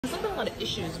having a lot of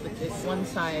issues with this one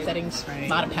side setting spray. A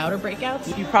lot of powder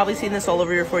breakouts. You've probably seen this all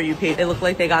over your For You page. They look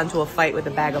like they got into a fight with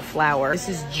a bag of flour. This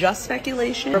is just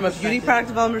speculation. From a beauty product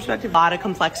development perspective, a lot of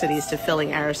complexities to filling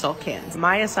aerosol cans.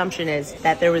 My assumption is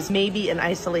that there was maybe an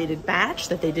isolated batch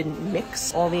that they didn't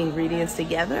mix all the ingredients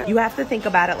together. You have to think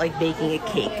about it like baking a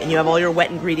cake, and you have all your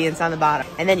wet ingredients on the bottom,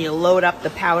 and then you load up the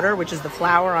powder, which is the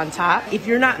flour, on top. If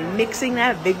you're not mixing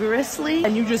that vigorously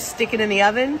and you just stick it in the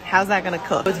oven, how's that gonna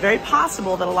cook? So it's very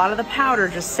possible that a lot of the powder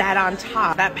just sat on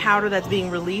top. That powder that's being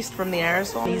released from the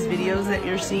aerosol, these videos that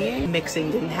you're seeing,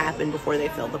 mixing didn't happen before they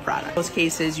filled the product. In most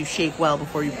cases, you shake well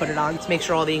before you put it on to make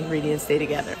sure all the ingredients stay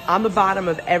together. On the bottom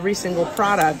of every single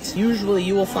product, usually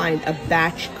you will find a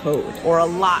batch code or a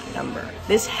lot number.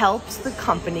 This helps the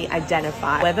company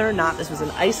identify whether or not this was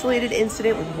an isolated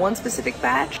incident with one specific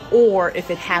batch or if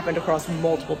it happened across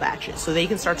multiple batches. So they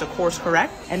can start to course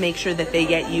correct and make sure that they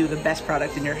get you the best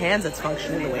product in your hands that's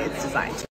functioning the way it's designed to.